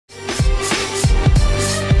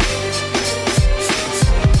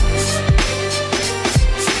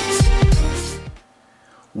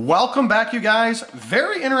Welcome back, you guys.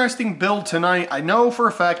 Very interesting build tonight. I know for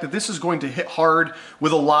a fact that this is going to hit hard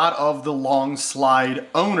with a lot of the long slide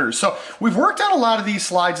owners. So we've worked on a lot of these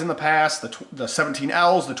slides in the past, the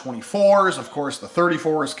 17Ls, the 24s, of course the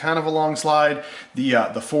 34 is kind of a long slide,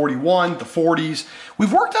 the 41, the 40s.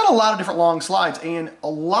 We've worked on a lot of different long slides, and a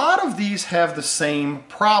lot of these have the same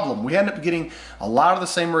problem. We end up getting a lot of the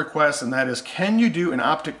same requests, and that is, can you do an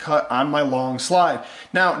optic cut on my long slide?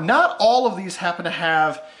 Now, not all of these happen to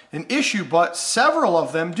have an issue, but several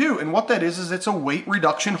of them do. And what that is it's a weight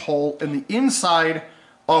reduction hole in the inside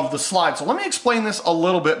of the slide. So let me explain this a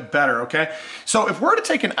little bit better, okay? So if we're to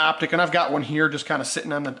take an optic, and I've got one here just kind of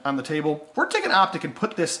sitting on the table, if we're to take an optic and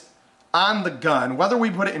put this on the gun, whether we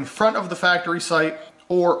put it in front of the factory sight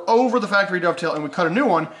or over the factory dovetail and we cut a new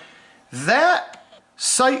one, that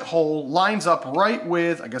sight hole lines up right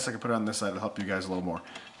with, I guess I could put it on this side to help you guys a little more,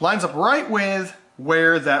 lines up right with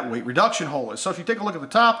where that weight reduction hole is. So if you take a look at the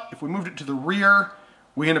top, if we moved it to the rear,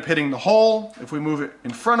 we end up hitting the hole. If we move it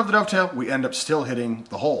in front of the dovetail, we end up still hitting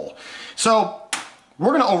the hole. So we're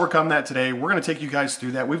going to overcome that today. We're going to take you guys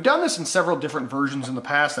through that. We've done this in several different versions in the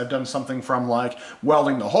past. I've done something from like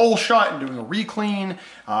welding the hole shut and doing a reclean,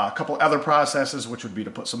 a couple other processes, which would be to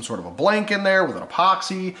put some sort of a blank in there with an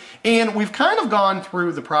epoxy. And we've kind of gone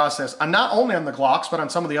through the process, not only on the Glocks, but on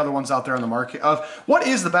some of the other ones out there on the market, of what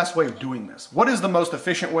is the best way of doing this? What is the most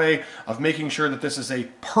efficient way of making sure that this is a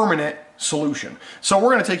permanent solution? So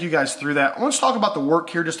we're going to take you guys through that. Let's talk about the work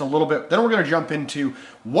here just a little bit. Then we're going to jump into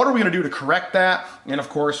what are we going to do to correct that. And of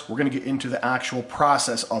course, we're going to get into the actual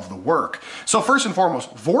process of the work. So first and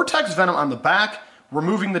foremost, vortex venom on the back,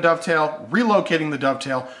 removing the dovetail, relocating the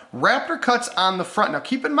dovetail, Raptor cuts on the front. Now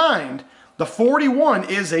keep in mind, the 41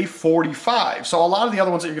 is a 45. So a lot of the other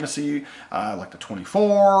ones that you're going to see, like the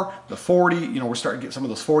 24, the 40, you know, we're starting to get some of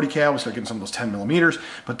those 40 cal, we start getting some of those 10 millimeters,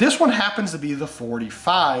 but this one happens to be the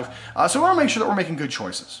 45. So we want to make sure that we're making good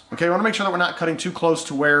choices. Okay, we want to make sure that we're not cutting too close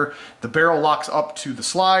to where the barrel locks up to the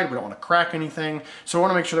slide. We don't want to crack anything. So we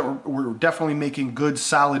want to make sure that we're definitely making good,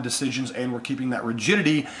 solid decisions, and we're keeping that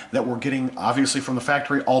rigidity that we're getting, obviously, from the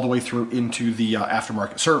factory all the way through into the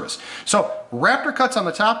aftermarket service. So Raptor cuts on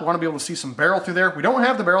the top. We want to be able to see some barrel through there. We don't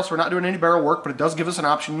have the barrel, so we're not doing any barrel work, but it does give us an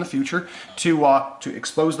option in the future to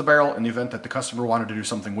expose the barrel in the event that the customer wanted to do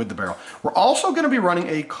something with the barrel. We're also going to be running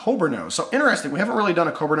a cobra nose. So interesting, we haven't really done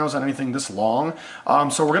a cobra nose on anything this long.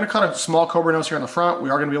 So we're going to cut a small cobra nose here on the front. We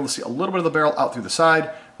are going to be able to see a little bit of the barrel out through the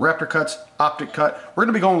side. Raptor cuts, optic cut. We're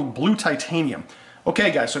going to be going with blue titanium.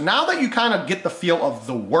 Okay, guys, so now that you kind of get the feel of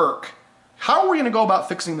the work, how are we going to go about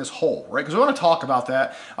fixing this hole, right? Because we want to talk about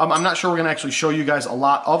that. I'm not sure we're going to actually show you guys a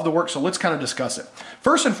lot of the work, so let's kind of discuss it.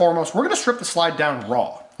 First and foremost, we're going to strip the slide down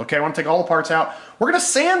raw. Okay, I want to take all the parts out. We're going to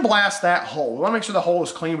sandblast that hole. We want to make sure the hole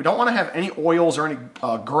is clean. We don't want to have any oils or any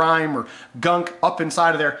grime or gunk up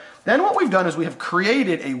inside of there. Then what we've done is we have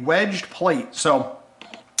created a wedged plate. So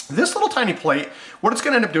this little tiny plate, what it's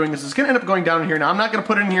going to end up doing is it's going to end up going down in here. Now, I'm not going to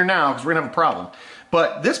put it in here now because we're going to have a problem.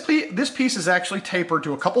 But this piece is actually tapered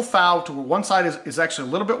to a couple thou, to where one side is actually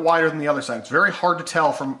a little bit wider than the other side. It's very hard to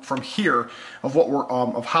tell from here of what we're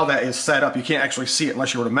of how that is set up. You can't actually see it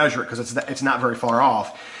unless you were to measure it because it's not very far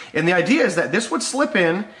off. And the idea is that this would slip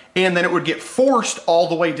in and then it would get forced all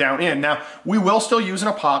the way down in. Now, we will still use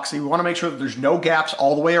an epoxy. We want to make sure that there's no gaps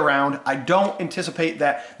all the way around. I don't anticipate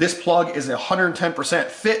that this plug is 110%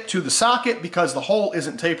 fit to the socket because the hole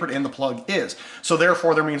isn't tapered and the plug is. So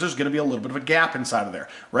therefore, that means there's going to be a little bit of a gap inside of there,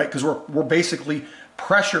 right? Because we're basically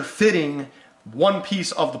pressure fitting one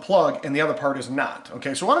piece of the plug and the other part is not.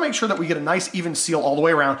 Okay, so we want to make sure that we get a nice even seal all the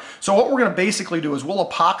way around. So what we're going to basically do is we'll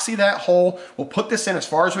epoxy that hole. We'll put this in as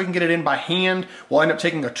far as we can get it in by hand. We'll end up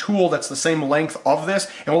taking a tool that's the same length of this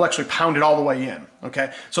and we'll actually pound it all the way in.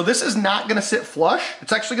 Okay, so this is not going to sit flush.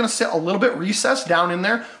 It's actually going to sit a little bit recessed down in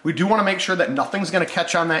there. We do want to make sure that nothing's going to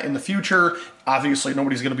catch on that in the future. Obviously,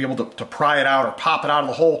 nobody's going to be able to pry it out or pop it out of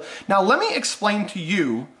the hole. Now, let me explain to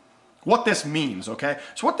you what this means, okay?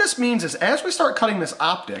 So what this means is as we start cutting this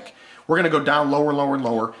optic, we're gonna go down lower, lower, and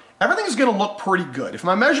lower. Everything's gonna look pretty good. If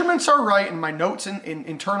my measurements are right and my notes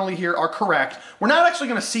internally here are correct, we're not actually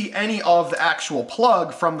gonna see any of the actual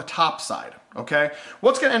plug from the top side, okay?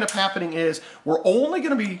 What's gonna end up happening is we're only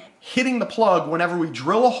gonna be hitting the plug whenever we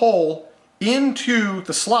drill a hole into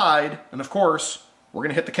the slide, and of course, we're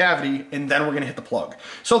gonna hit the cavity, and then we're gonna hit the plug.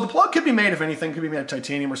 So the plug could be made of anything, could be made of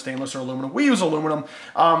titanium or stainless or aluminum. We use aluminum.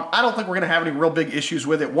 I don't think we're gonna have any real big issues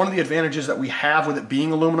with it. One of the advantages that we have with it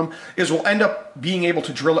being aluminum is we'll end up being able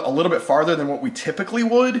to drill it a little bit farther than what we typically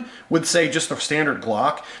would with, say, just a standard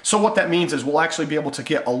Glock. So what that means is we'll actually be able to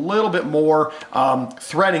get a little bit more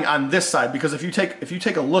threading on this side, because if you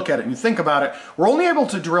take a look at it and you think about it, we're only able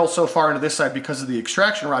to drill so far into this side because of the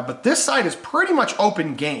extraction rod, but this side is pretty much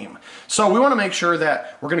open game. So we want to make sure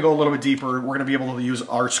that we're going to go a little bit deeper. We're going to be able to use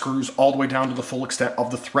our screws all the way down to the full extent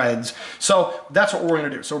of the threads. So that's what we're going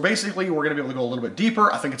to do. So basically, we're going to be able to go a little bit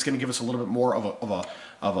deeper. I think it's going to give us a little bit more of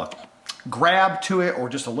a grab to it, or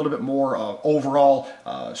just a little bit more overall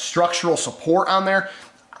structural support on there.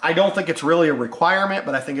 I don't think it's really a requirement,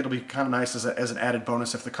 but I think it'll be kind of nice as an added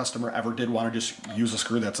bonus if the customer ever did want to just use a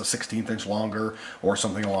screw that's a 16th inch longer or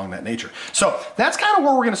something along that nature. So that's kind of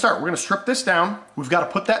where we're going to start. We're going to strip this down. We've got to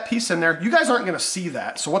put that piece in there. You guys aren't going to see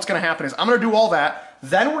that. So what's going to happen is I'm going to do all that.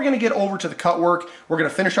 Then we're going to get over to the cut work. We're going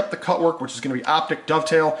to finish up the cut work, which is going to be Optic,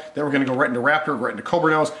 dovetail. Then we're going to go right into Raptor, right into Cobra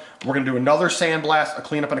nose. We're going to do another sandblast, a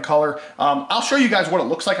cleanup and a color. I'll show you guys what it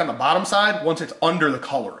looks like on the bottom side once it's under the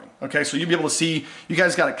coloring. Okay, so you'll be able to see, you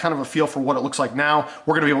guys got a kind of a feel for what it looks like now.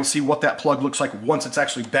 We're gonna be able to see what that plug looks like once it's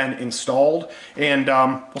actually been installed. And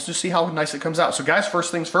let's just see how nice it comes out. So guys,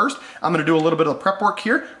 first things first, I'm gonna do a little bit of the prep work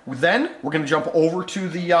here. Then we're gonna jump over to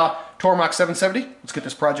the Tormach 770. Let's get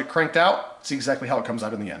this project cranked out, see exactly how it comes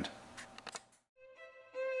out in the end.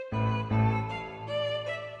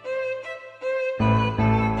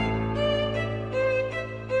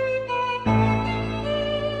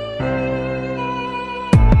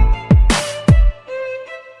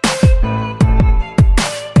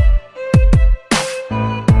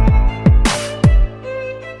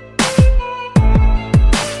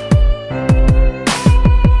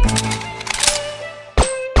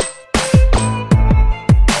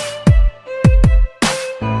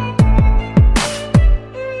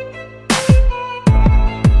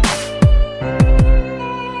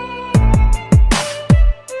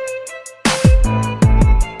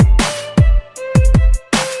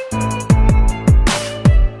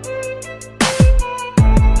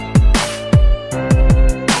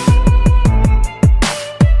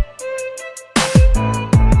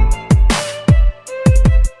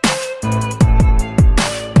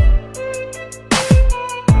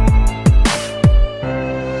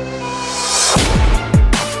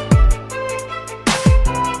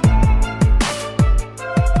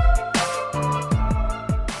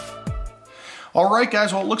 All right,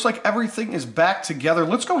 guys, well, it looks like everything is back together.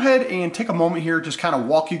 Let's go ahead and take a moment here, just kind of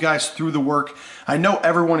walk you guys through the work. I know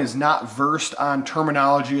everyone is not versed on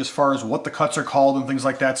terminology as far as what the cuts are called and things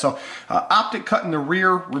like that. So Optic cut in the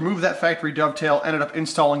rear, removed that factory dovetail, ended up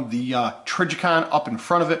installing the Trigicon up in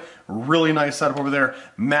front of it. Really nice setup over there,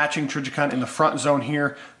 matching Trigicon in the front zone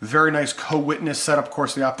here. Very nice co-witness setup. Of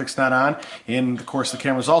course, the optic's not on, and of course the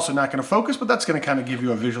camera's also not going to focus, but that's going to kind of give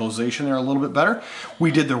you a visualization there a little bit better. We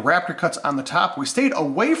did the Raptor cuts on the top. We stayed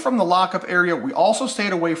away from the lockup area. We also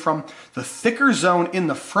stayed away from the thicker zone in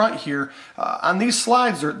the front here. On these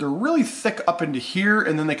slides, they're really thick up into here,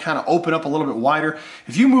 and then they kind of open up a little bit wider.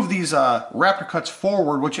 If you move these Raptor cuts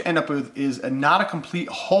forward, what you end up with is not a complete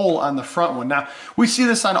hole on the front one. Now, we see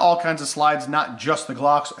this on all kinds of slides, not just the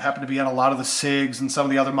Glocks. It happen to be on a lot of the SIGs and some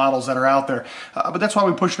of the other models that are out there. But that's why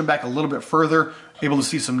we pushed them back a little bit further, able to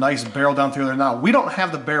see some nice barrel down through there. Now, we don't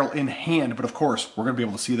have the barrel in hand, but of course, we're going to be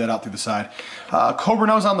able to see that out through the side. Cobra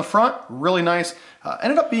nose on the front, really nice.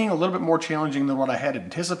 Ended up being a little bit more challenging than what I had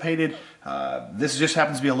anticipated. This just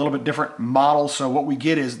happens to be a little bit different model, so what we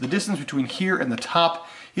get is the distance between here and the top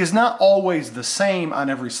is not always the same on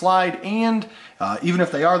every slide, and even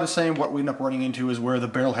if they are the same, what we end up running into is where the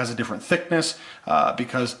barrel has a different thickness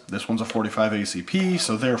because this one's a 45 ACP,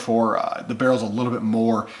 so therefore the barrel's a little bit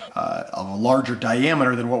more of a larger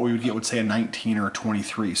diameter than what we would get with, say, a 19 or a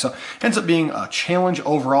 23. So ends up being a challenge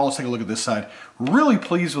overall. Let's take a look at this side. Really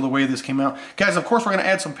pleased with the way this came out. Guys, of course, we're going to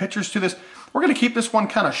add some pictures to this. We're going to keep this one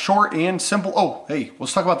kind of short and simple. Oh, hey,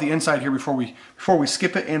 let's talk about the inside here before we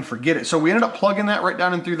skip it and forget it. So we ended up plugging that right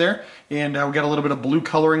down in through there, and we got a little bit of blue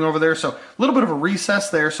coloring over there. So a little bit of a recess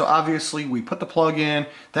there. So obviously we put the plug in.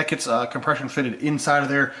 That gets compression fitted inside of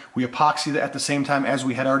there. We epoxy that at the same time as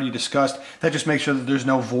we had already discussed. That just makes sure that there's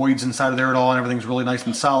no voids inside of there at all, and everything's really nice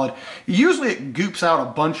and solid. Usually it goops out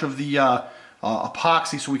a bunch of the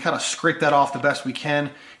epoxy, so we kind of scrape that off the best we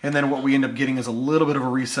can, and then what we end up getting is a little bit of a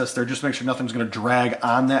recess there, just to make sure nothing's going to drag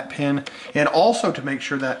on that pin, and also to make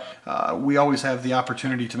sure that we always have the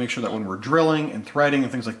opportunity to make sure that when we're drilling and threading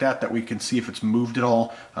and things like that, that we can see if it's moved at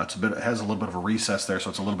all. It has a little bit of a recess there, so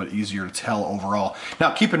it's a little bit easier to tell overall.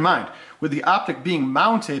 Now keep in mind, with the Optic being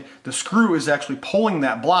mounted, the screw is actually pulling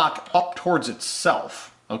that block up towards itself.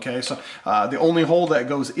 Okay, so the only hole that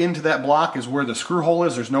goes into that block is where the screw hole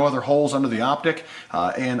is. There's no other holes under the Optic,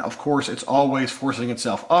 and of course it's always forcing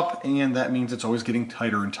itself up, and that means it's always getting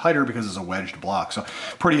tighter and tighter because it's a wedged block. So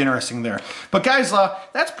pretty interesting there. But guys,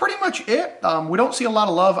 that's pretty much it. We don't see a lot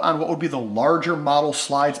of love on what would be the larger model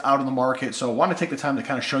slides out in the market, so I want to take the time to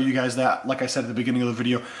kind of show you guys that. Like I said at the beginning of the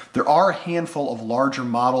video, there are a handful of larger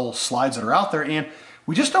model slides that are out there, and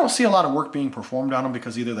we just don't see a lot of work being performed on them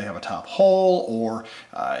because either they have a top hole or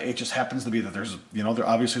it just happens to be that there's,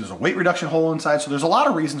 obviously there's a weight reduction hole inside. So there's a lot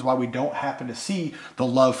of reasons why we don't happen to see the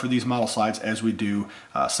love for these model slides as we do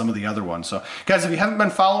some of the other ones. So guys, if you haven't been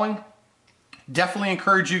following, definitely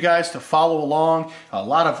encourage you guys to follow along. A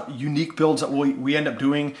lot of unique builds that we end up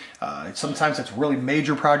doing. Sometimes it's really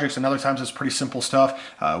major projects, and other times it's pretty simple stuff.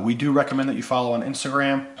 We do recommend that you follow on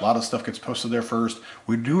Instagram. A lot of stuff gets posted there first.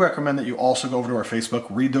 We do recommend that you also go over to our Facebook,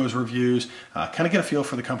 read those reviews, kind of get a feel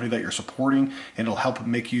for the company that you're supporting, and it'll help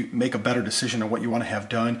make you make a better decision on what you want to have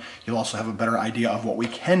done. You'll also have a better idea of what we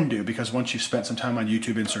can do, because once you've spent some time on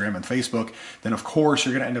YouTube, Instagram, and Facebook, then of course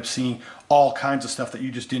you're going to end up seeing all kinds of stuff that you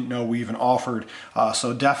just didn't know we even offered.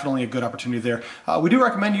 So definitely a good opportunity there. We do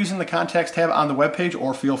recommend using the contacts tab on the webpage,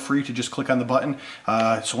 or feel free to just click on the button.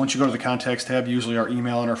 So once you go to the contacts tab, usually our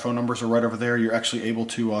email and our phone numbers are right over there. You're actually able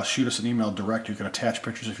to shoot us an email direct. You can attach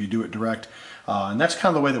pictures if you do it direct. And that's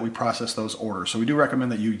kind of the way that we process those orders. So we do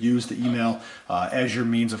recommend that you use the email as your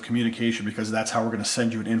means of communication, because that's how we're going to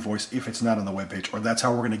send you an invoice if it's not on the webpage, or that's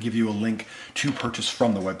how we're going to give you a link to purchase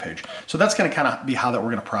from the webpage. So that's going to kind of be how that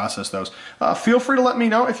we're going to process those. Feel free to let me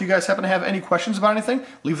know if you guys happen to have any questions about anything.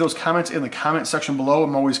 Leave those comments in the comment section below.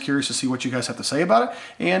 I'm always curious to see what you guys have to say about it.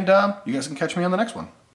 And you guys can catch me on the next one.